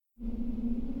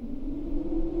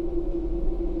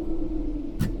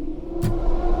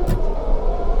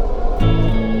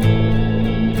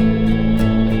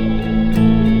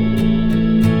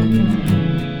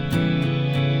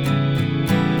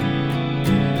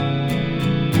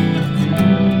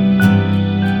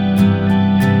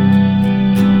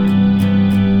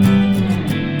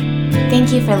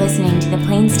Thank you for listening to the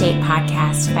Plain State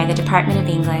Podcast by the Department of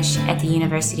English at the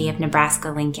University of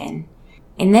Nebraska-Lincoln.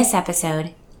 In this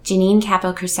episode, Janine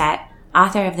Capo-Crucet,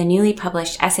 author of the newly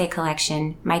published essay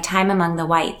collection, My Time Among the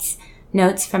Whites,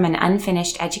 Notes from an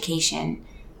Unfinished Education,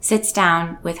 sits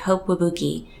down with Hope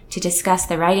Wabuke to discuss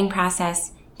the writing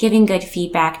process, giving good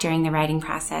feedback during the writing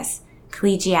process,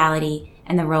 collegiality,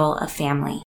 and the role of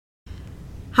family.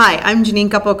 Hi, I'm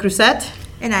Janine Capo-Crucet.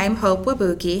 And I'm Hope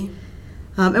Wabuke.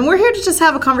 And we're here to just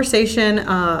have a conversation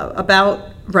about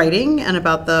writing and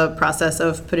about the process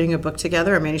of putting a book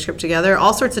together, a manuscript together,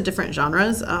 all sorts of different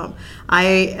genres. I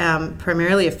am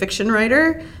primarily a fiction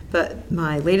writer, but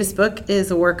my latest book is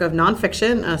a work of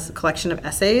nonfiction, a collection of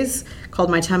essays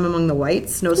called My Time Among the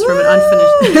Whites, Notes from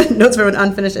an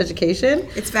Unfinished Education.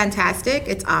 It's fantastic.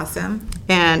 It's awesome.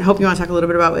 And Hope, you want to talk a little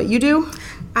bit about what you do?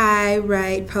 I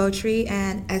write poetry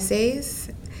and essays,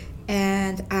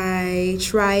 and I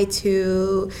try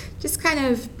to just kind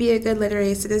of be a good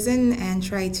literary citizen and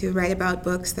try to write about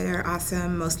books that are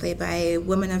awesome, mostly by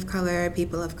women of color,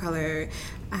 people of color,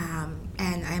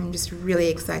 and I'm just really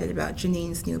excited about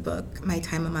Janine's new book, My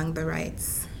Time Among the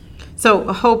Whites.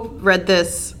 So Hope read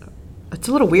this. It's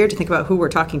a little weird to think about who we're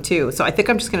talking to, so I think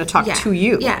I'm just going to talk to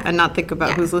you and not think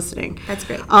about who's listening. That's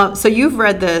great. So you've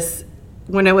read this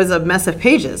when it was a mess of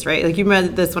pages, right? Like you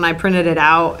read this when I printed it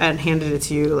out and handed it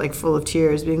to you, like full of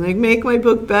tears, being like, make my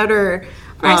book better.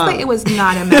 Firstly, it was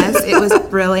not a mess. It was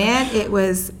brilliant.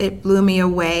 It blew me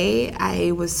away.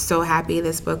 I was so happy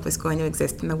this book was going to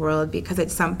exist in the world because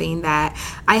it's something that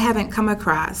I haven't come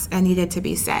across and needed to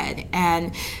be said.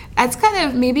 And that's kind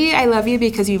of, maybe I love you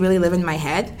because you really live in my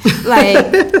head. Like,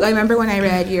 I remember when I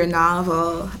read your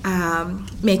novel,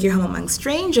 Make Your Home Among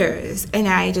Strangers, and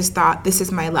I just thought, this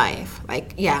is my life.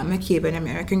 Like, yeah, I'm a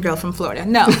Cuban-American girl from Florida.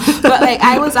 No, but like,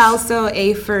 I was also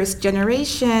a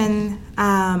first-generation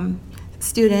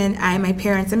student. My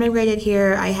parents immigrated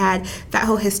here. I had that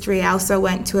whole history. I also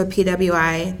went to a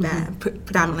PWI,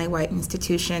 predominantly white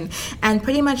institution, and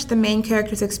pretty much the main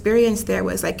character's experience there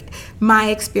was like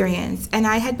my experience. And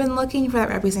I had been looking for that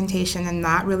representation and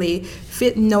not really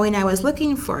knowing I was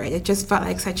looking for it. It just felt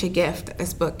like such a gift that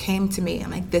this book came to me.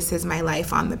 I'm like, this is my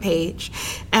life on the page.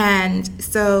 And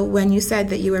so when you said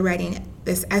that you were writing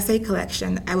this essay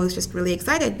collection, I was just really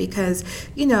excited because,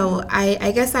 you know,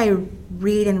 I guess I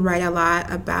read and write a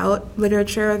lot about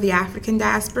literature of the African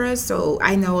diaspora, so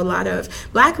I know a lot of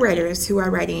Black writers who are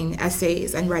writing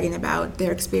essays and writing about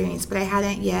their experience, but I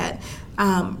hadn't yet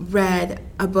read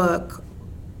a book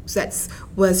that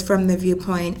was from the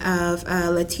viewpoint of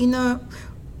a Latino,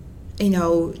 you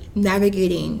know,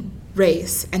 navigating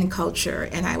race and culture,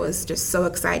 and I was just so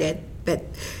excited that,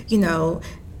 you know,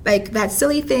 like that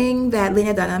silly thing that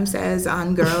Lena Dunham says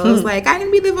on Girls, like, I'm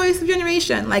going to be the voice of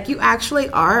generation. Like, you actually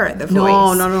are the voice.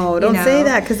 No. Don't say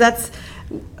that, because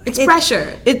it's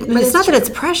pressure. It's not that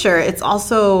it's pressure. It's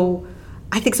also,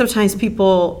 I think sometimes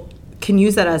people can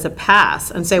use that as a pass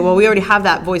and say, well, we already have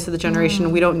that voice of the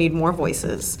generation. We don't need more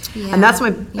voices. Yeah. And that's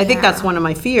I think that's one of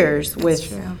my fears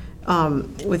with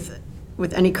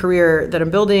any career that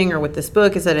I'm building or with this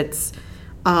book is that it's,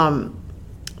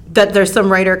 that there's some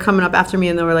writer coming up after me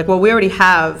and they were like, well, we already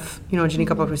have, you know, Janine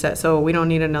Capo-Crucet, so we don't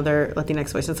need another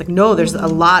Latinx voice. And it's like, no, there's a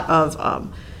lot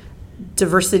of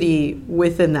diversity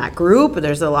within that group.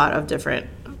 There's a lot of different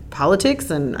politics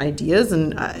and ideas.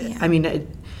 And I mean,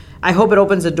 I hope it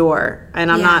opens a door. And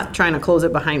I'm not trying to close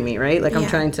it behind me, right? Like I'm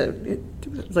trying to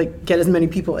like get as many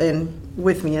people in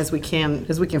with me as we can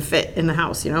fit in the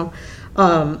house, you know,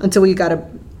 until we got to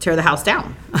tear the house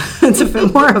down to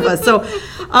fit more of us. So,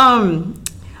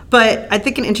 but I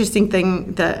think an interesting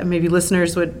thing that maybe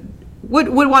listeners would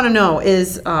want to know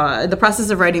is the process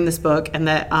of writing this book, and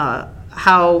that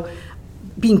how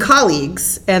being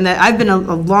colleagues, and that I've been a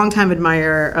long-time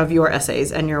admirer of your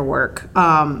essays and your work,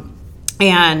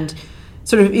 and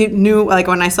sort of knew, like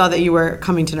when I saw that you were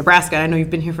coming to Nebraska, I know you've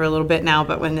been here for a little bit now,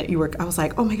 but when you were, I was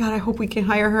like, oh my God, I hope we can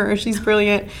hire her. She's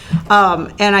brilliant.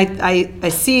 And I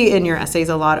see in your essays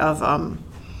a lot of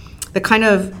the kind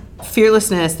of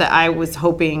fearlessness that I was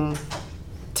hoping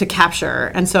to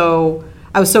capture. And so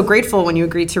I was so grateful when you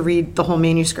agreed to read the whole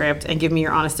manuscript and give me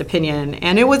your honest opinion.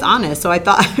 And it was honest. So I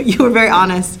thought you were very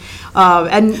honest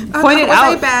and pointed out.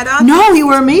 Was I bad on No, you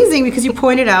were amazing because you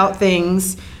pointed out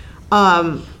things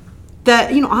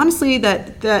that, you know, honestly,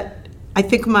 that I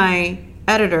think my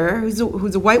editor, who's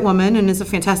a white woman and is a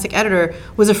fantastic editor,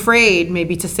 was afraid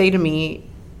maybe to say to me,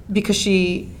 because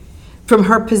she, from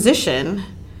her position,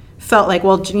 felt like,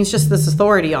 well, Janine's just this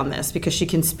authority on this because she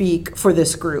can speak for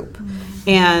this group.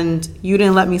 And you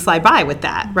didn't let me slide by with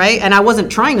that, right? And I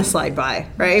wasn't trying to slide by,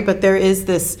 right? But there is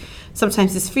this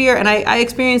sometimes this fear. And I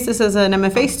experienced this as an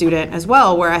MFA student as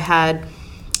well, where I had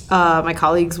my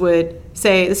colleagues would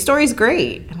say, the story's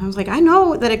great. And I was like, I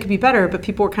know that it could be better, but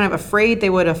people were kind of afraid they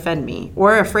would offend me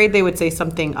or afraid they would say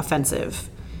something offensive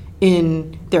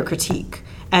in their critique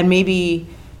and maybe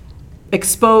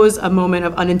expose a moment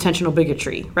of unintentional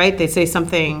bigotry, right? They say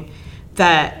something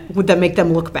that would then make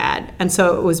them look bad. And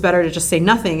so it was better to just say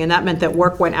nothing. And that meant that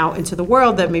work went out into the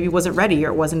world that maybe wasn't ready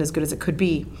or it wasn't as good as it could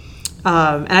be.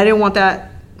 And I didn't want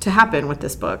that to happen with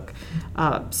this book.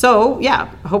 So yeah,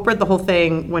 Hope read the whole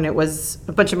thing when it was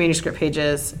a bunch of manuscript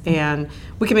pages. And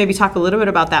we can maybe talk a little bit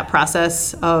about that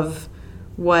process of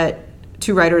what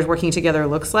two writers working together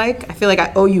looks like. I feel like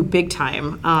I owe you big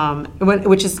time,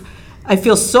 which is, I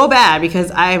feel so bad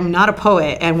because I'm not a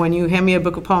poet, and when you hand me a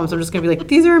book of poems, I'm just going to be like,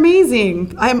 these are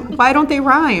amazing. Why don't they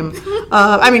rhyme?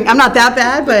 I mean, I'm not that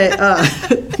bad, but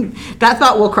that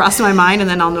thought will cross my mind, and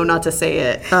then I'll know not to say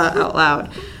it out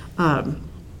loud.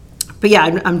 But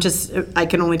yeah, I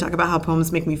can only talk about how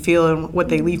poems make me feel and what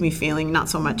they leave me feeling, not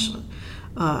so much.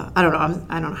 I don't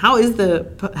know. How is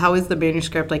the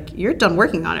manuscript? Like, you're done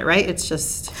working on it, right? It's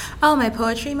just. Oh, my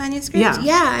poetry manuscript?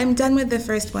 Yeah, I'm done with the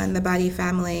first one, The Body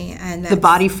Family. And The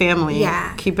Body Family.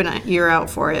 Yeah. Keep an ear out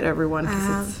for it, everyone.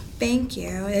 Thank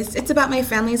you. It's about my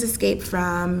family's escape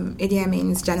from Idi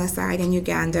Amin's genocide in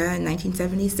Uganda in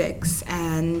 1976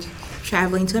 and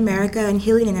traveling to America and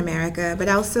healing in America, but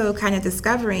also kind of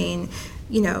discovering,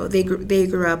 they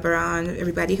grew up around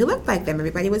everybody who looked like them.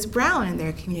 Everybody was brown in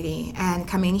their community, and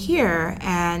coming here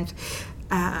and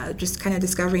just kind of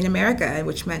discovering America,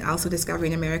 which meant also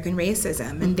discovering American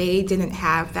racism. And they didn't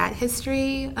have that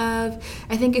history of,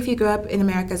 I think if you grew up in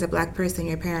America as a Black person,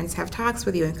 your parents have talks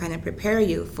with you and kind of prepare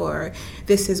you for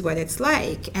this is what it's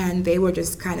like. And they were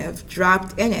just kind of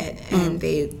dropped in it, and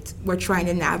they were trying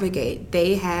to navigate.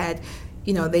 They had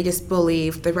they just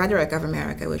believed the rhetoric of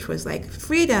America, which was like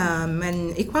freedom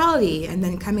and equality, and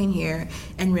then coming here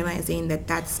and realizing that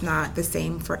that's not the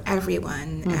same for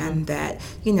everyone, and that,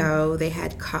 they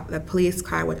had the police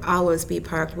car would always be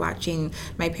parked watching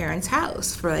my parents'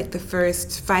 house for like the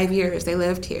first 5 years they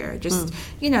lived here. Just,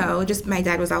 just my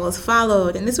dad was always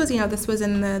followed, and this was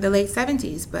in the late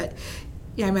 70s, but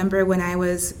I remember when it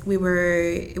was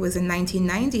in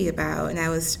 1990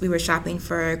 and we were shopping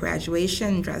for a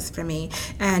graduation dress for me,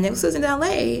 and it was in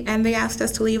LA, and they asked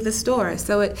us to leave the store.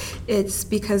 So it's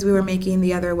because we were making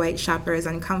the other white shoppers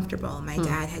uncomfortable. My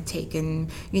dad had taken,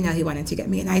 he wanted to get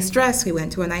me a nice dress. We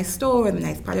went to a nice store in a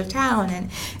nice part of town,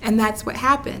 and that's what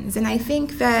happens. And I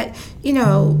think that,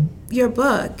 your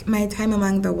book, My Time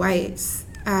Among the Whites,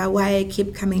 why I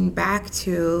keep coming back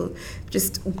to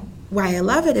just why I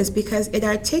love it is because it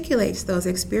articulates those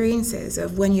experiences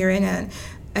of when you're in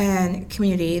a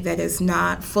community that is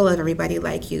not full of everybody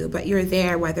like you, but you're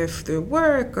there whether through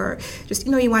work or just,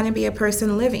 you want to be a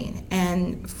person living.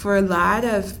 And for a lot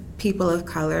of people of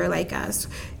color like us,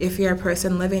 if you're a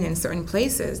person living in certain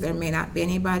places, there may not be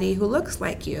anybody who looks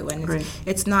like you, and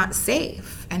it's not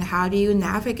safe. And how do you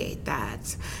navigate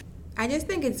that? I just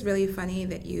think it's really funny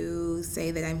that you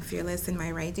say that I'm fearless in my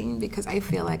writing, because I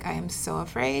feel like I am so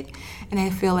afraid, and I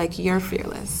feel like you're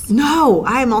fearless. No,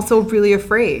 I am also really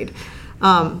afraid.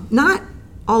 Not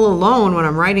all alone when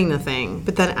I'm writing the thing,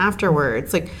 but then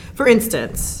afterwards. Like, for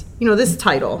instance, this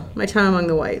title, My Time Among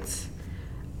the Whites,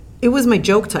 it was my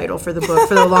joke title for the book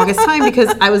for the longest time, because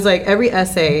I was like, every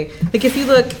essay, like if you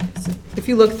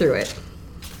look through it,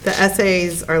 the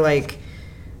essays are like,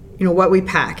 what we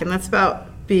pack, and that's about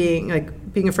being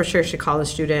a first-year college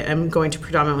student and going to a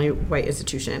predominantly white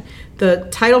institution.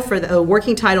 The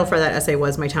working title for that essay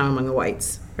was My Time Among the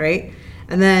Whites, right?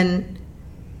 And then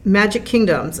Magic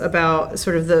Kingdoms, about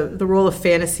sort of the role of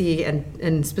fantasy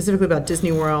and specifically about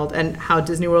Disney World, and how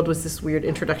Disney World was this weird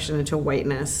introduction into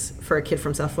whiteness for a kid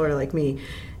from South Florida like me.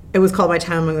 It was called My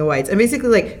Time Among the Whites. And basically,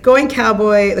 like, Going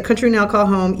Cowboy, The Country We Now Call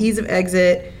Home, Ease of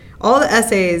Exit, all the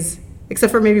essays,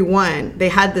 except for maybe one, they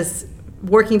had this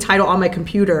working title on my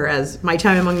computer as My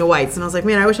Time Among the Whites. And I was like,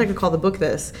 man, I wish I could call the book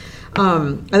this.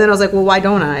 And then I was like, well, why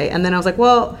don't I? And then I was like,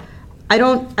 well, I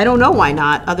don't know why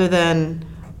not, other than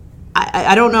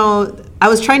I don't know. I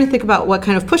was trying to think about what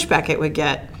kind of pushback it would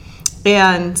get.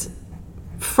 And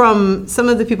from some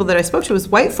of the people that I spoke to, was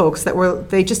white folks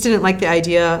they just didn't like the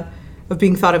idea of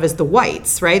being thought of as the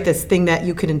whites, right? This thing that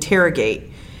you could interrogate.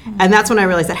 And that's when I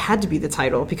realized that had to be the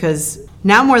title, because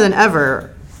now more than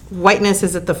ever, whiteness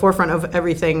is at the forefront of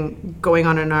everything going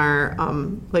on in our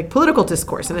political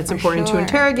discourse, and it's important to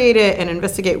interrogate it and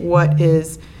investigate what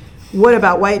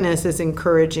about whiteness is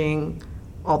encouraging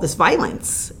all this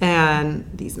violence and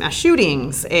these mass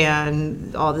shootings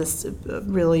and all this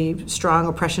really strong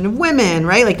oppression of women,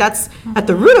 right? Like that's at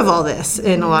the root of all this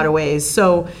in a lot of ways.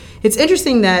 So it's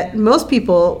interesting that most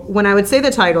people, when I would say the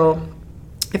title,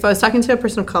 if I was talking to a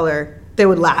person of color, they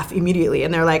would laugh immediately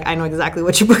and they're like, I know exactly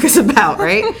what your book is about,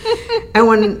 right? And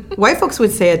when white folks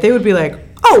would say it, they would be like,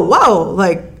 oh, whoa,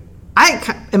 like,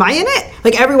 am I in it?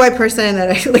 Like every white person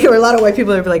that there were a lot of white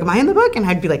people that would be like, am I in the book? And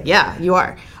I'd be like, yeah, you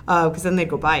are. Because then they'd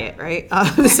go buy it, right?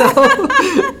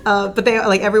 But they,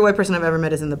 like every white person I've ever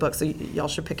met is in the book, so y'all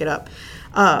should pick it up.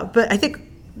 But I think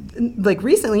like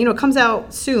recently, it comes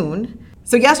out soon.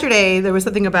 So yesterday there was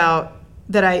something about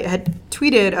that I had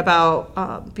tweeted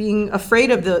about being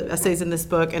afraid of the essays in this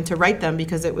book and to write them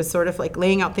because it was sort of like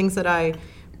laying out things that I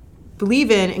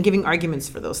believe in and giving arguments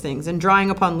for those things and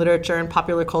drawing upon literature and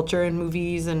popular culture and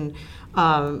movies and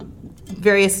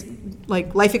various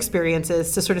like life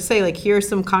experiences to sort of say like, here's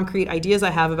some concrete ideas I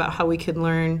have about how we can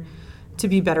learn to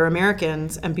be better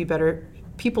Americans and be better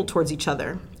people towards each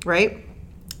other, right?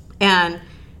 And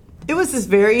it was this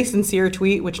very sincere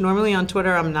tweet, which normally on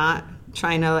Twitter I'm not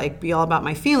trying to like be all about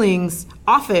my feelings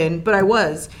often, but I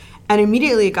was. And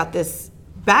immediately it got this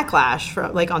backlash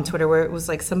from like on Twitter where it was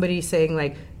like somebody saying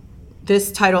like,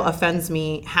 this title offends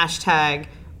me,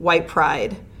 #white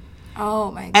pride.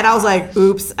 Oh my god. And I was like,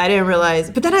 oops, I didn't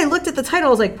realize. But then I looked at the title, I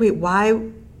was like, wait,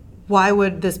 why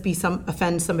would this be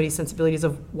offend somebody's sensibilities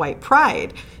of white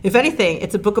pride? If anything,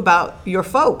 it's a book about your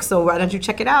folks, so why don't you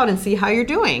check it out and see how you're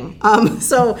doing?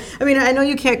 So, I mean, I know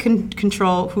you can't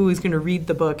control who is going to read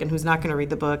the book and who's not going to read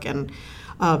the book, and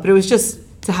but it was just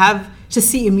to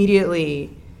see immediately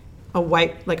a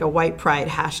white pride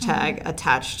hashtag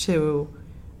attached to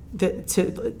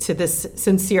this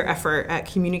sincere effort at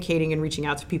communicating and reaching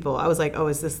out to people. I was like, oh,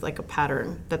 is this like a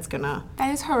pattern that's gonna...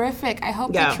 That is horrific. I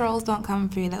hope the trolls don't come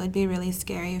for you. That would be really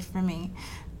scary for me.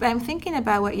 But I'm thinking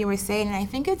about what you were saying, and I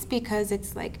think it's because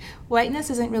it's like whiteness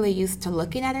isn't really used to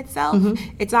looking at itself.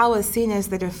 Mm-hmm. It's always seen as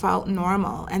the default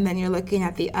normal, and then you're looking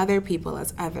at the other people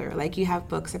as other. Like you have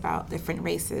books about different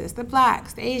races, the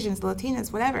blacks, the Asians, the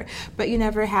Latinas, whatever. But you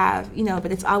never have,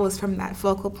 but it's always from that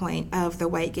focal point of the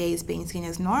white gaze being seen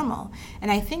as normal. And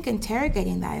I think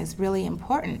interrogating that is really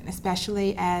important,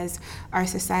 especially as our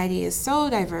society is so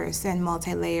diverse and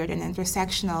multi-layered and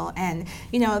intersectional, and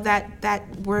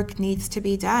that work needs to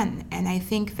be done. And I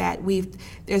think that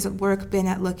there's a work been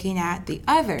at looking at the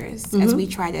others mm-hmm. as we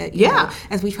try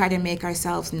to make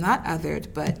ourselves not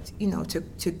othered, but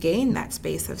to gain that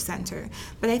space of center.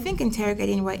 But I think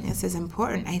interrogating whiteness is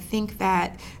important. I think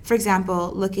that, for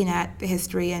example, looking at the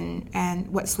history and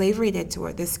what slavery did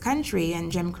toward this country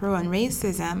and Jim Crow and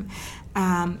racism,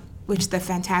 which the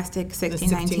fantastic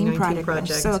 1619 project I'm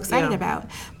so excited about.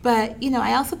 But,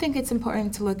 I also think it's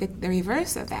important to look at the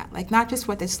reverse of that. Like, not just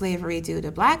what did slavery do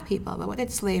to black people, but what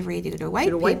did slavery do to white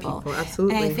people?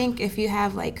 Absolutely. And I think if you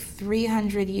have,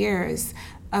 300 years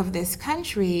of this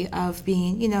country of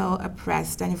being,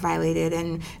 oppressed and violated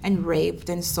and raped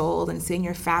and sold and seeing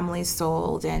your family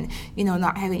sold and,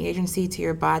 not having agency to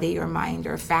your body or mind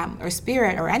or or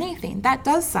spirit or anything, that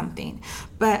does something.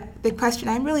 But the question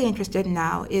I'm really interested in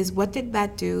now is what did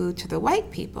that do to the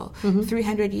white people? Mm-hmm.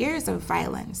 300 years of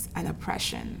violence and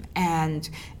oppression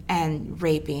and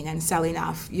raping and selling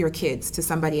off your kids to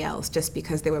somebody else just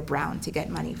because they were brown to get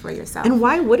money for yourself. And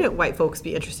why wouldn't white folks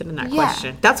be interested in that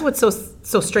question? That's what's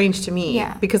so strange to me.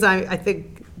 Yeah. Because I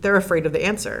think they're afraid of the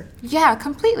answer. Yeah,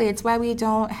 completely. It's why we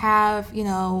don't have,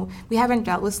 we haven't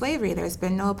dealt with slavery. There's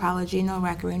been no apology, no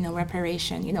reckoning, no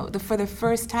reparation. For the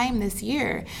first time this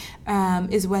year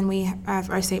is when we have,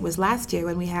 or say it was last year,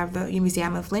 when we have the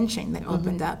Museum of Lynching that mm-hmm.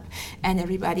 opened up, and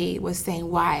everybody was saying,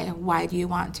 why do you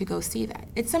want to go see that?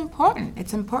 It's important.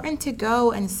 It's important to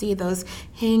go and see those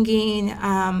hanging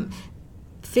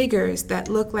figures that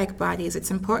look like bodies. It's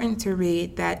important to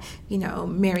read that,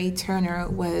 Mary Turner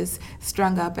was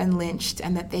strung up and lynched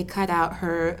and that they cut out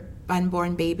her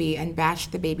unborn baby and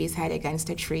bashed the baby's head against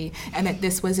a tree, and that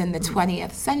this was in the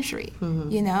 20th century,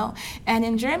 mm-hmm. And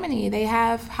in Germany, they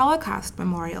have Holocaust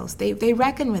memorials. They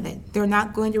reckon with it. They're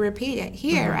not going to repeat it.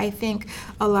 Here, mm-hmm. I think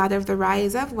a lot of the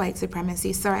rise of white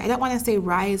supremacy, sorry, I don't want to say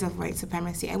rise of white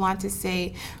supremacy. I want to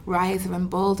say rise of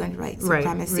emboldened white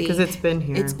supremacy. Right, because it's been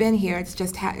here. It's been here. It's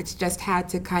just had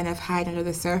to kind of hide under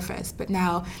the surface. But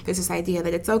now there's this idea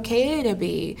that it's okay to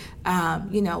be,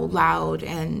 loud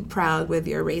and proud with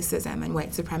your racism and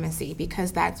white supremacy,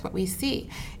 because that's what we see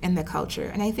in the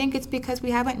culture. And I think it's because we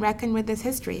haven't reckoned with this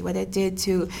history, what it did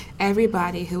to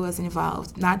everybody who was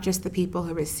involved, not just the people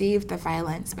who received the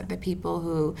violence, but the people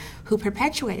who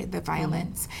perpetuated the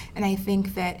violence. And I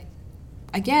think that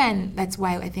again, that's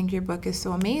why I think your book is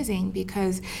so amazing,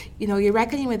 because, you're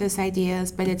reckoning with these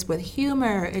ideas, but it's with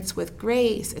humor, it's with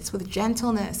grace, it's with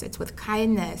gentleness, it's with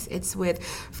kindness, it's with,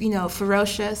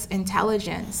 ferocious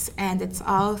intelligence, and it's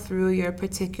all through your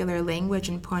particular language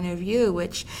and point of view,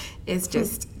 which is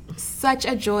just such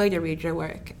a joy to read your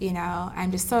work.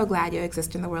 I'm just so glad you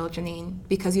exist in the world, Janine,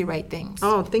 because you write things.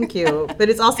 Oh, thank you. But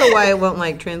it's also why I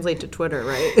won't translate to Twitter,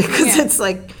 right? Because it's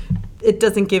it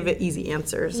doesn't give it easy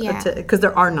answers, because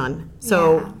there are none.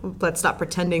 So let's stop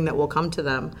pretending that we'll come to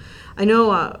them. I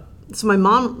know, so my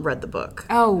mom read the book.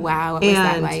 Oh, wow. What was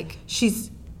that like?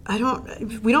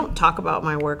 We don't talk about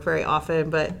my work very often,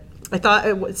 but I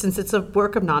thought since it's a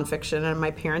work of nonfiction and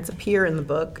my parents appear in the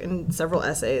book in several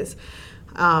essays,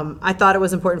 I thought it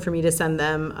was important for me to send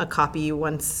them a copy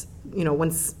once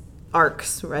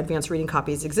ARCs, or advanced reading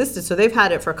copies, existed. So they've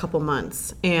had it for a couple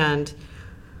months. And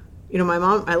my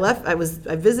mom,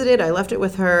 I visited, I left it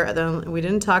with her, and then we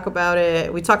didn't talk about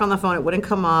it. We talked on the phone, it wouldn't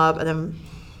come up. And then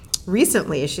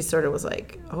recently she sort of was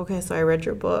like, okay, so I read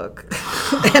your book.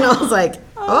 And I was like,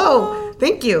 oh,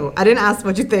 thank you. I didn't ask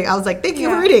what you think. I was like, thank you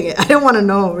for reading it. I didn't want to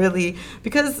know, really,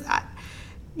 because,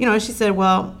 she said,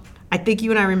 well, I think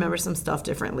you and I remember some stuff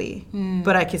differently,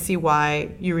 but I can see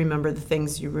why you remember the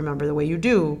things you remember the way you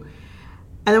do.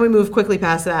 And then we moved quickly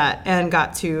past that and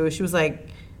got to, she's like,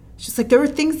 there were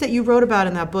things that you wrote about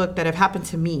in that book that have happened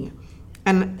to me.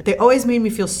 And they always made me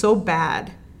feel so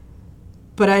bad.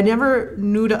 But I never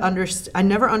I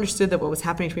never understood that what was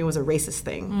happening to me was a racist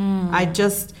thing.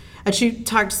 And she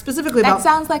talked specifically about. That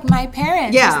sounds like my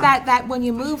parents. Yeah. Just that when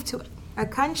you move to a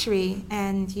country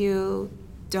and you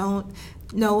don't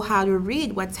know how to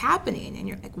read what's happening, and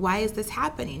you're like, why is this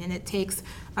happening? And it takes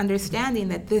understanding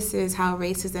that this is how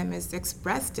racism is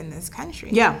expressed in this country.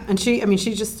 Yeah, and she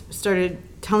just started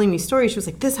telling me stories. She was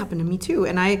like, this happened to me too.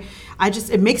 And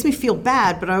it makes me feel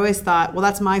bad, but I always thought, well,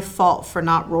 that's my fault for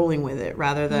not rolling with it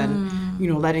rather than,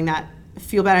 letting that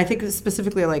feel bad. I think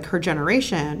specifically her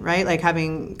generation, right?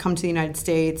 Having come to the United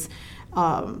States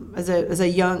as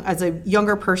a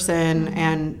younger person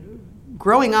and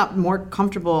growing up more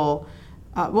comfortable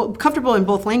in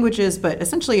both languages, but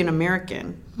essentially an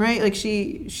American, right?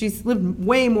 She's lived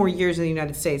way more years in the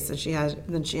United States than she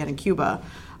had in Cuba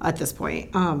at this point.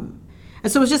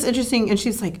 And so it was just interesting. And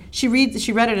she's like, she read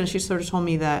it, and she sort of told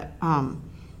me that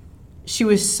she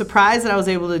was surprised that I was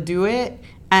able to do it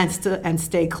and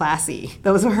stay classy.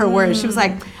 Those were her words. She was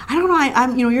like, I don't know,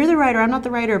 I'm you're the writer, I'm not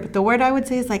the writer, but the word I would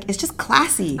say is it's just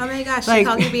classy. Oh my gosh, she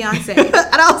called you Beyonce. And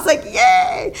I was like,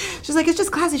 yay! She's like, it's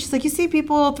just classy. She's like, you see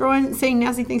people saying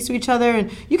nasty things to each other, and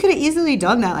you could have easily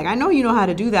done that. I know you know how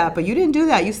to do that, but you didn't do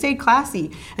that. You stayed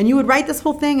classy. And you would write this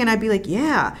whole thing, and I'd be like,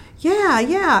 yeah.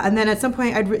 And then at some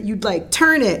point, you'd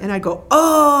turn it, and I'd go,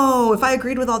 oh, if I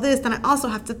agreed with all this, then I also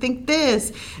have to think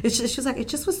this. She's like, it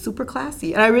just was super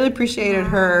classy. And I really appreciated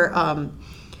her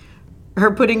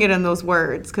putting it in those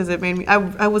words, because it made me,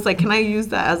 I was like, can I use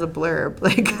that as a blurb?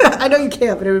 I know you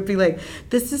can't, but it would be like,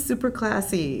 this is super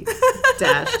classy,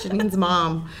 dash, Janine's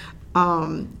mom.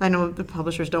 I know the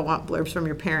publishers don't want blurbs from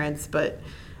your parents, but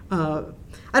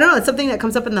I don't know, it's something that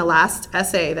comes up in the last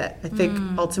essay that I think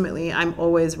ultimately I'm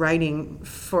always writing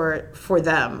for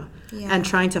them. Yeah. And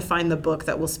trying to find the book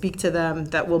that will speak to them,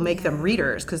 that will make them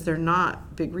readers, because they're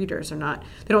not big readers. They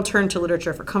don't turn to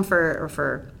literature for comfort or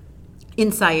for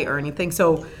insight or anything.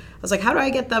 So I was like, how do I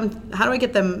get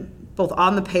them both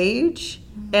on the page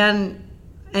and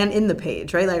in the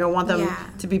page, right? I want them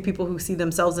to be people who see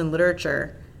themselves in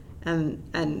literature.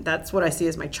 And that's what I see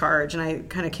as my charge. And I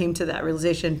kind of came to that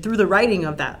realization through the writing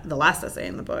of the last essay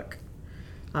in the book.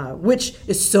 Which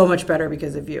is so much better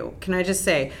because of you. Can I just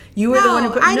say, you were the one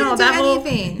who put I didn't do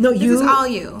anything. This is all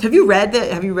you. Have you read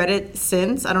it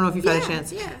since? I don't know if you've had a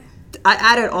chance. Yeah. I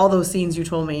added all those scenes you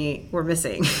told me were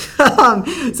missing.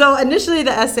 So initially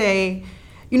the essay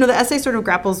sort of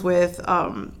grapples with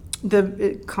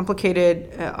the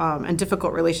complicated and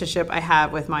difficult relationship I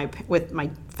have with my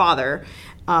father,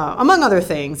 among other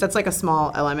things. That's a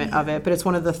small element of it, but it's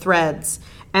one of the threads.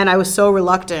 And I was so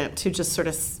reluctant to just sort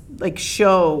of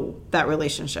show that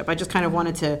relationship. I just kind of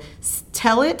wanted to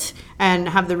tell it and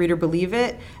have the reader believe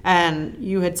it. And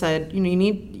you had said, you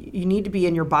need to be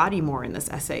in your body more in this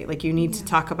essay. You need to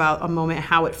talk about a moment,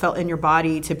 how it felt in your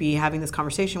body to be having this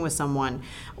conversation with someone.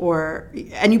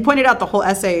 And you pointed out the whole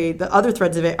essay, the other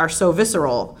threads of it are so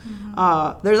visceral.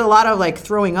 There's a lot of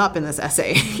throwing up in this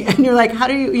essay. And you're like, how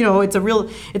do you,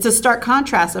 it's a stark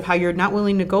contrast of how you're not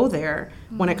willing to go there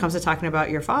when it comes to talking about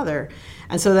your father.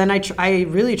 And so then I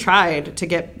really tried to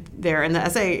get there. And the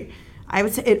essay, I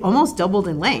would say it almost doubled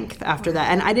in length after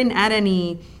that. And I didn't add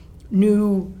any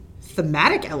new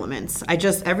thematic elements.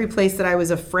 Every place that I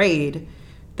was afraid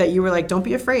that you were like, don't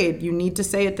be afraid. You need to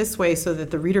say it this way so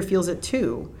that the reader feels it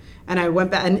too. And I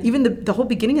went back, and even the whole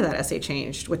beginning of that essay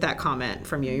changed with that comment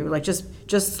from you. You were like,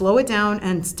 just slow it down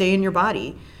and stay in your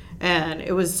body. And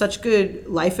it was such good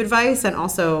life advice and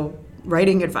also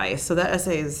writing advice. So that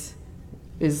essay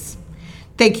is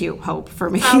thank you, Hope,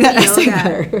 for making that essay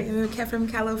better. We came from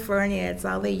California. It's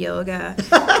all the yoga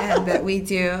that we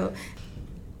do.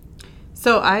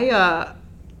 So I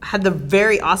had the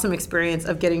very awesome experience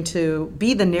of getting to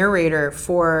be the narrator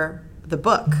for the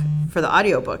book, for the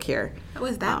audiobook here. What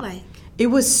was that like? It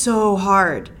was so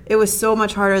hard. It was so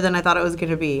much harder than I thought it was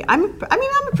going to be. I'm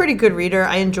a pretty good reader.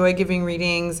 I enjoy giving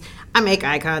readings. I make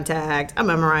eye contact. I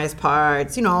memorize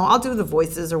parts. I'll do the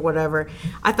voices or whatever.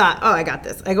 I thought, oh, I got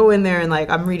this. I go in there and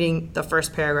I'm reading the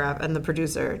first paragraph and the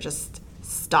producer just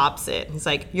stops it. He's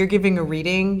like, you're giving a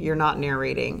reading, you're not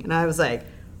narrating. And I was like,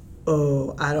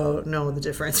 oh, I don't know the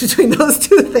difference between those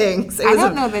two things. I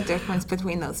don't know the difference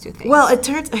between those two things. Well, it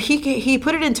turns he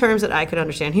put it in terms that I could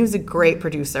understand. He was a great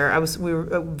producer. We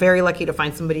were very lucky to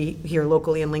find somebody here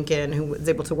locally in Lincoln who was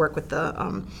able to work with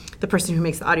the person who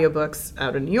makes the audiobooks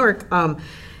out in New York.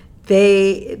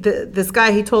 This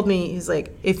guy, he told me, he's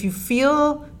like, if you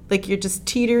feel like you're just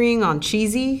teetering on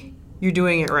cheesy, you're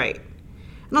doing it right.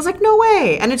 And I was like, no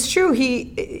way. And it's true.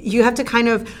 You have to kind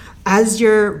of, as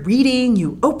you're reading,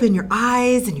 you open your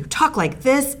eyes and you talk like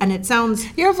this, and it sounds...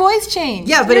 Your voice changed.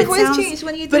 Yeah, but your voice changed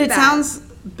when you did that. But it sounds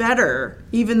better,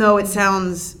 even though it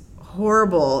sounds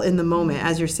horrible in the moment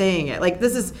as you're saying it. Like,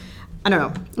 this is... I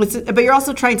don't know. But you're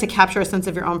also trying to capture a sense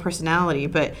of your own personality.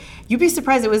 But you'd be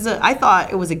surprised. I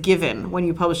thought it was a given when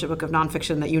you publish a book of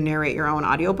nonfiction that you narrate your own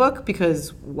audiobook,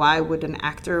 because why would an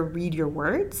actor read your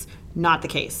words? Not the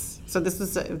case. So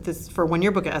this for when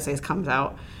your book of essays comes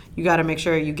out, you got to make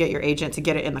sure you get your agent to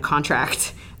get it in the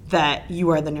contract that you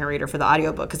are the narrator for the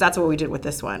audiobook, because that's what we did with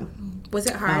this one. Was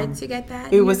it hard to get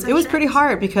that? It was pretty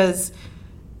hard, because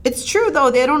it's true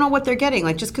though, they don't know what they're getting.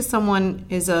 Like, just because someone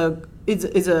is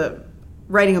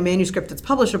writing a manuscript that's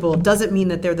publishable doesn't mean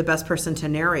that they're the best person to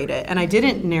narrate it. And I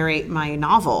didn't narrate my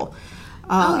novel.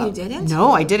 Oh, you didn't?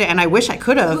 No, I didn't, and I wish I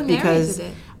could have. Who because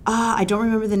narrated it? I don't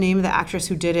remember the name of the actress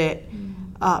who did it.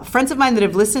 Friends of mine that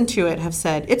have listened to it have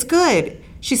said it's good.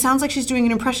 She sounds like she's doing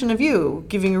an impression of you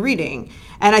giving a reading.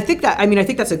 And I think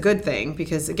that's a good thing,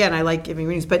 because again, I like giving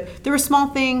readings, but there were small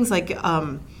things like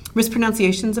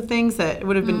mispronunciations of things that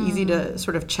would have been easy to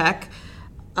sort of check.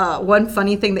 One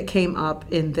funny thing that came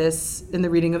up in the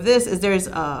reading of this is there's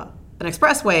an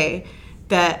expressway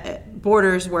that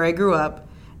borders where I grew up,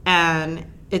 and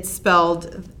it's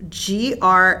spelled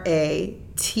Gratigny.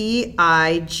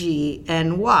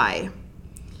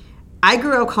 I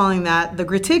grew up calling that the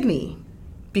Gratigny,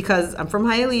 because I'm from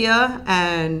Hialeah,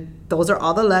 and those are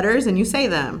all the letters, and you say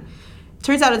them.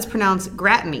 Turns out it's pronounced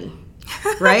Gratiny,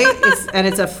 right?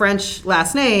 It's a French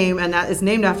last name, and that is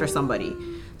named after somebody.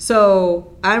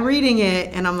 So I'm reading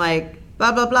it, and I'm like,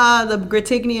 blah, blah, blah, the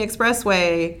Gratigny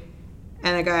Expressway.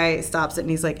 And the guy stops it,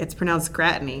 and he's like, it's pronounced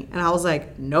Gratiny. And I was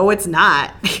like, no, it's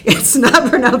not. It's not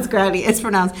pronounced Gratiny. It's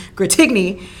pronounced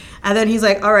Gratigny. And then he's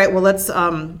like, all right, well, let's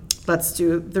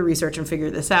do the research and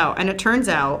figure this out. And it turns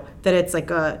out that it's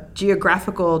like a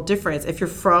geographical difference. If you're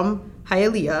from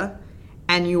Hialeah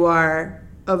and you are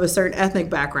of a certain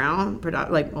ethnic background,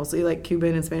 like mostly like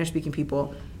Cuban and Spanish speaking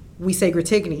people, we say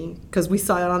Gratigny because we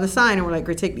saw it on the sign and we're like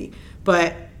Gratigny.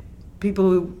 But people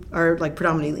who are like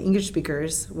predominantly English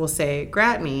speakers will say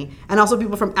Gratiny, and also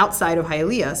people from outside of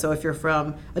Hialeah. So if you're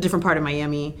from a different part of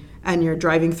Miami and you're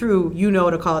driving through, you know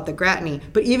to call it the Gratiny.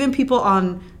 But even people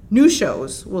on news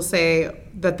shows will say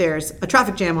that there's a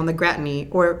traffic jam on the Gratiny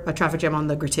or a traffic jam on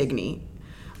the Gratigny.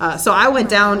 So I went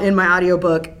down in my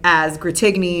audiobook as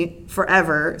Gratigny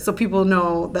forever, so people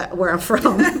know that where I'm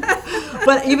from.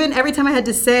 But even every time I had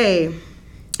to say,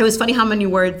 it was funny how many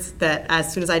words that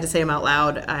as soon as I had to say them out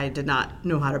loud, I did not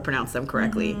know how to pronounce them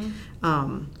correctly.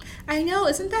 Mm-hmm. I know,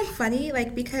 isn't that funny?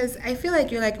 Like, because I feel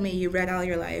like you're like me, you read all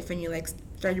your life and you like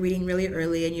started reading really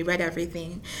early and you read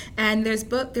everything. And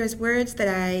there's words that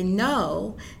I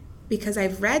know because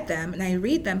I've read them and I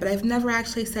read them, but I've never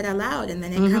actually said out loud. And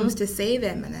then it comes to say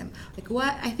them and I'm like,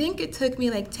 what? I think it took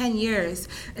me like 10 years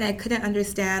and I couldn't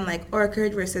understand like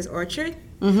orchard versus orchard,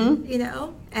 you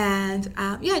know? And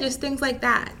just things like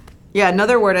that. Yeah,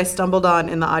 another word I stumbled on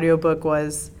in the audiobook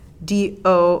was dossier.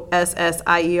 Oh,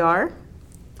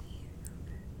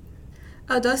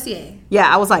 dossier.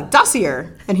 Yeah, I was like, dossier.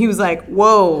 And he was like,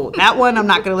 whoa, that one I'm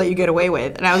not going to let you get away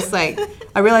with. And I was like,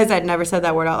 I realized I'd never said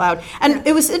that word out loud. And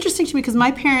it was interesting to me because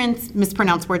my parents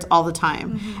mispronounce words all the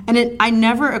time. And I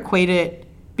never equate it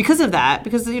because of that,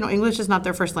 because, you know, English is not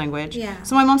their first language. Yeah.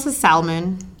 So my mom says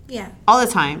salmon all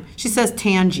the time. She says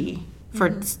tangy. for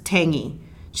tangy.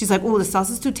 She's like, oh, the sauce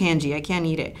is too tangy. I can't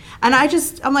eat it. And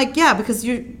I'm like, yeah, because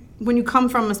when you come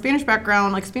from a Spanish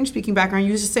background, like Spanish-speaking background,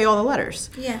 you just say all the letters.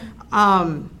 Yeah.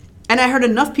 And I heard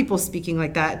enough people speaking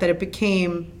like that it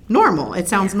became normal. It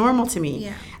sounds normal to me.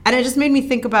 Yeah. And it just made me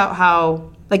think about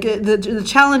how, like, the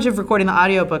challenge of recording the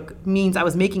audiobook means I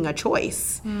was making a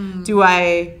choice. Do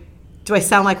I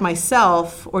sound like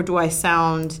myself, or do I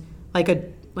sound like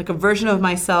a version of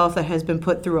myself that has been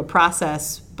put through a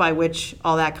process by which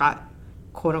all that got,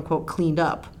 quote unquote, cleaned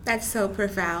up? That's so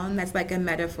profound. That's like a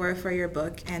metaphor for your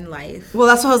book and life. Well,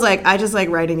 that's what I was like. I just like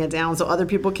writing it down so other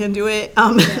people can do it.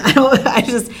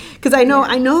 Because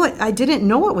I didn't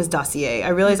know it was dossier. I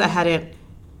realized I hadn't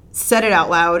said it out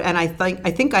loud, and I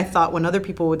think I thought when other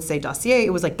people would say dossier, it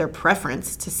was like their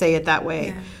preference to say it that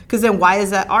way. Because then why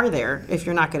is that R there if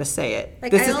you're not going to say it?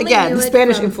 Like, this is again the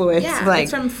Spanish influence. Yeah, like,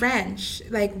 it's from French.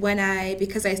 Like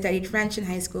because I studied French in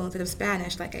high school instead of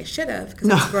Spanish, like I should have, because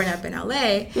I was growing up in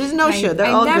LA. There's no should. They're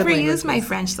all good languages. I never used my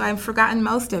French, so I've forgotten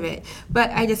most of it.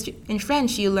 But in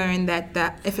French you learn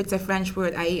that if it's a French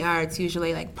word, IER, it's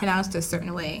usually like pronounced a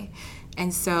certain way,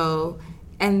 and so.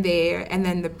 And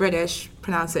then the British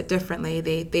pronounce it differently.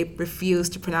 They refuse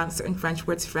to pronounce certain French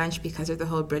words French because of the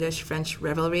whole British-French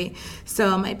rivalry.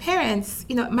 So my parents,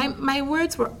 my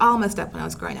words were all messed up when I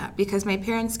was growing up because my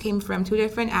parents came from 2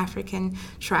 different African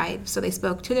tribes. So they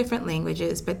spoke 2 different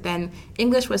languages, but then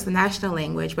English was the national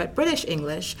language, but British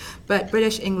English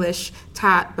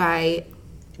taught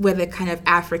with a kind of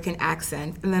African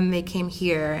accent. And then they came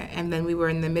here, and then we were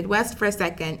in the Midwest for a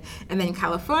second, and then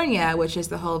California, which is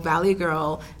the whole Valley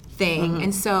Girl thing.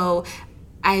 And so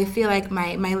I feel like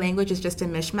my language is just a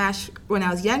mishmash. When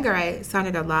I was younger, I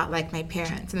sounded a lot like my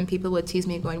parents, and then people would tease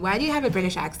me going, why do you have a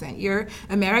British accent? You're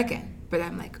American. But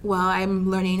I'm like, well, I'm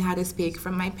learning how to speak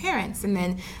from my parents. And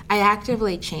then I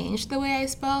actively changed the way I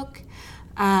spoke.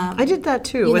 I did that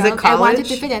too. Was it college? I wanted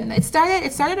to fit in. It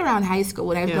started around high school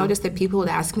when I noticed that people would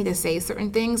ask me to say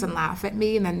certain things and laugh at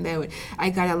me, and then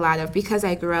I got a lot of, because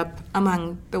I grew up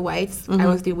among the whites.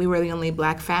 We were the only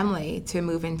black family to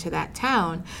move into that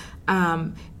town.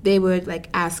 They would like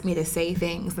ask me to say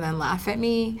things and then laugh at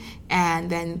me, and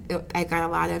then I got a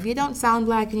lot of, you don't sound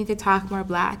black, you need to talk more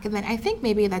black. And then I think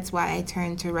maybe that's why I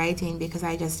turned to writing, because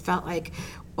I just felt like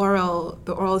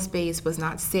the oral space was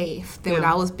not safe. There would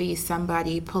always be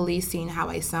somebody policing how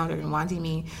I sounded and wanting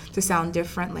me to sound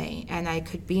differently, and I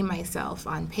could be myself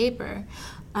on paper.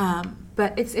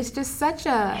 But it's just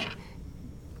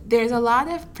there's a lot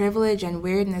of privilege and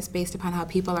weirdness based upon how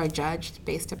people are judged,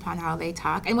 based upon how they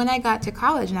talk. And when I got to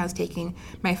college and I was taking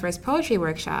my first poetry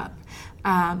workshop,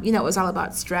 it was all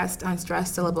about stressed,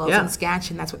 unstressed syllables and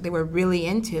scansion. That's what they were really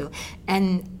into.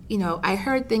 And I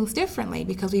heard things differently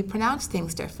because we pronounce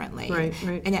things differently. Right.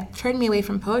 And it turned me away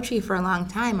from poetry for a long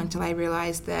time until I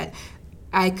realized that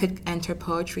I could enter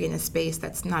poetry in a space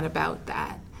that's not about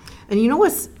that. And you know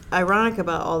what's ironic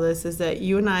about all this is that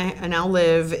you and I now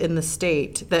live in the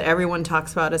state that everyone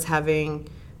talks about as having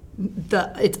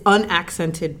it's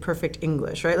unaccented perfect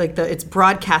English, right? Like it's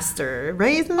broadcaster,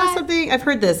 right? Isn't that something? I've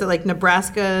heard this, that like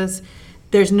Nebraska's,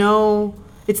 it's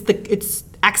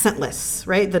accentless,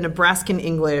 right? The Nebraskan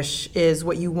English is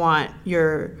what you want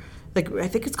I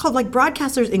think it's called like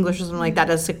broadcaster's English or something like that.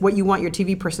 That's like what you want your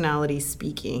TV personality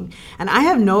speaking. And I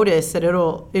have noticed that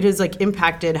it has like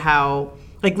impacted how,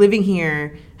 like living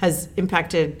here has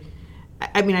impacted,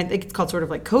 I mean, I think it's called sort of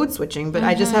like code switching, but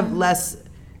I just have less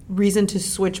reason to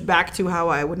switch back to how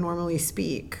I would normally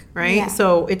speak, right? Yeah.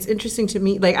 So it's interesting to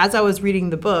me, like as I was reading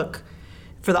the book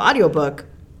for the audiobook,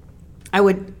 I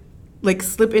would like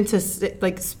slip into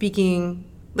like speaking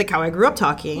like how I grew up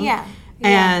talking. Yeah.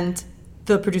 And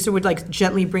the producer would like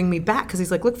gently bring me back because he's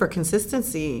like, look, for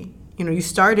consistency, you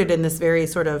started in this very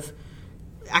sort of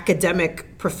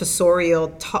academic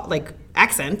professorial like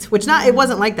accent, which it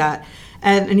wasn't like that.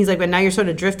 And he's like, but now you're sort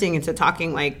of drifting into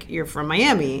talking like you're from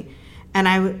Miami. And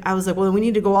I was like, well, we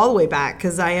need to go all the way back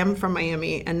because I am from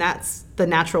Miami, and that's the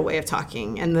natural way of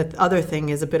talking. And the other thing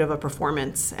is a bit of a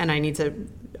performance, and I need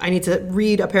to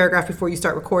read a paragraph before you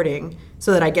start recording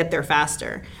so that I get there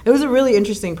faster. It was a really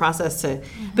interesting process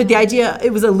but the idea,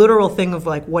 it was a literal thing of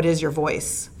like, what is your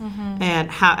voice?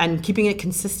 And keeping it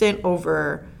consistent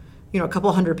over, a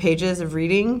couple hundred pages of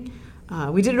reading.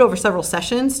 We did it over several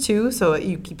sessions too, so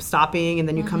you keep stopping and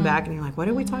then you come back and you're like, what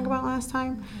did we talk about last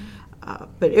time?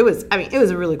 But it was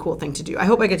a really cool thing to do. I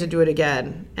hope I get to do it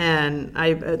again. And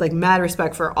I like mad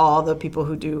respect for all the people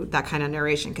who do that kind of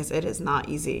narration because it is not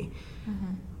easy.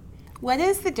 What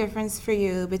is the difference for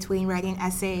you between writing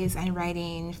essays and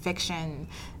writing fiction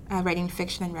and writing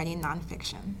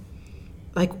nonfiction?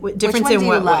 Like difference in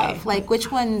what way? Like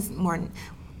which one's more?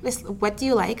 What do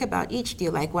you like about each? Do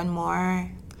you like one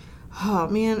more? Oh,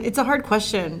 man, it's a hard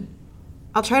question.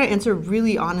 I'll try to answer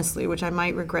really honestly, which I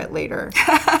might regret later.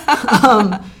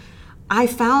 I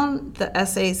found the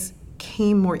essays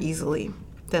came more easily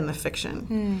than the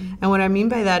fiction. And what I mean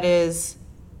by that is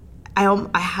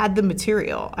I had the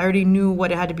material. I already knew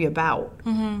what it had to be about.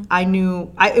 I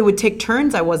knew it would take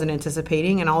turns I wasn't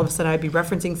anticipating, and all of a sudden I'd be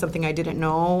referencing something I didn't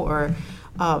know, or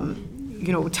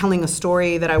telling a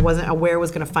story that I wasn't aware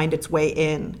was going to find its way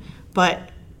in. But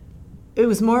it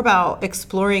was more about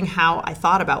exploring how I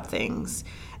thought about things,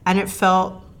 and it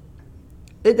felt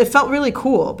really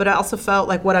cool. But I also felt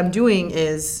like what I'm doing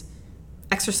is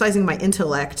exercising my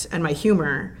intellect and my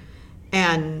humor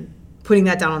and putting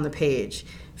that down on the page.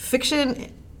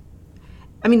 Fiction,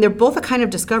 I mean, they're both a kind of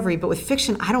discovery, but with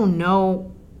fiction, I didn't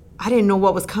know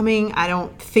what was coming. I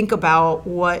don't think about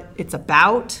what it's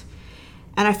about.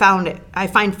 And I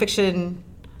find fiction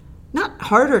not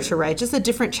harder to write, just a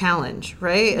different challenge,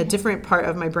 right? A different part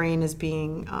of my brain is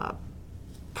being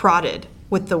prodded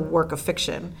with the work of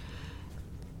fiction.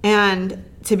 And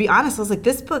to be honest, I was like,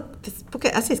 this book of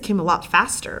essays came a lot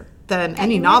faster than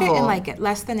any novel. You read it in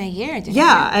less than a year, didn't you?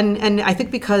 Yeah, and I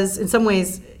think because in some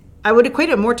ways I would equate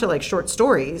it more to like short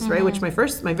stories, right? Which my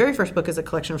very first book is a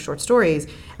collection of short stories,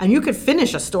 and you could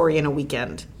finish a story in a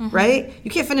weekend, right?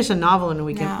 You can't finish a novel in a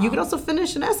weekend. No. You could also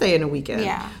finish an essay in a weekend.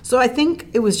 Yeah. So I think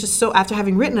it was just so, after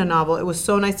having written a novel, it was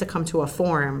so nice to come to a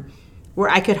forum where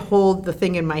I could hold the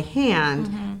thing in my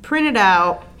hand, print it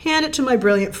out, hand it to my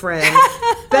brilliant friend,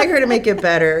 beg her to make it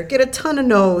better, get a ton of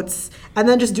notes, and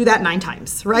then just do that 9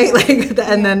 times, right?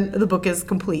 And then the book is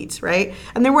complete, right?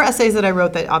 And there were essays that I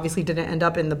wrote that obviously didn't end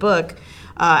up in the book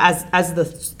as the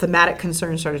thematic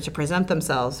concerns started to present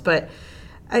themselves. But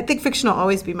I think fiction will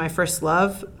always be my first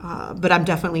love, but I'm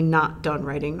definitely not done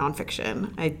writing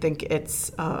nonfiction. I think it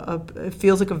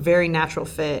feels like a very natural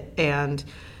fit, and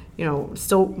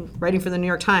still writing for the New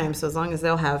York Times, so as long as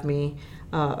they'll have me,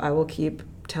 I will keep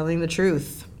telling the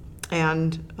truth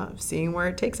and seeing where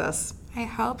it takes us. I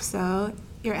hope so.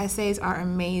 Your essays are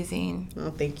amazing.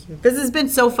 Oh, thank you. This has been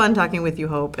so fun talking with you,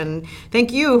 Hope, and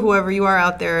thank you, whoever you are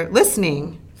out there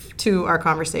listening to our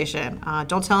conversation.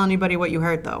 Don't tell anybody what you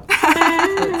heard, though.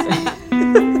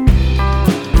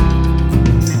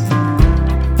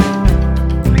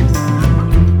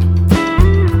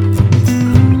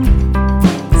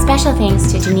 Special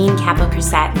thanks to Janine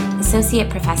Capel-Crucet, Associate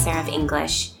Professor of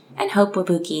English, and Hope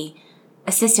Wabuke,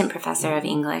 Assistant Professor of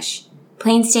English.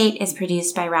 Plain State is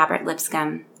produced by Robert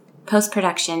Lipscomb.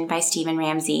 Post-production by Stephen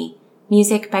Ramsey.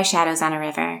 Music by Shadows on a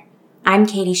River. I'm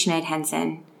Katie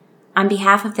Schmid-Henson. On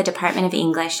behalf of the Department of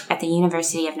English at the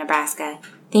University of Nebraska,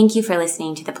 thank you for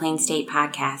listening to the Plain State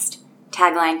Podcast.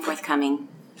 Tagline forthcoming.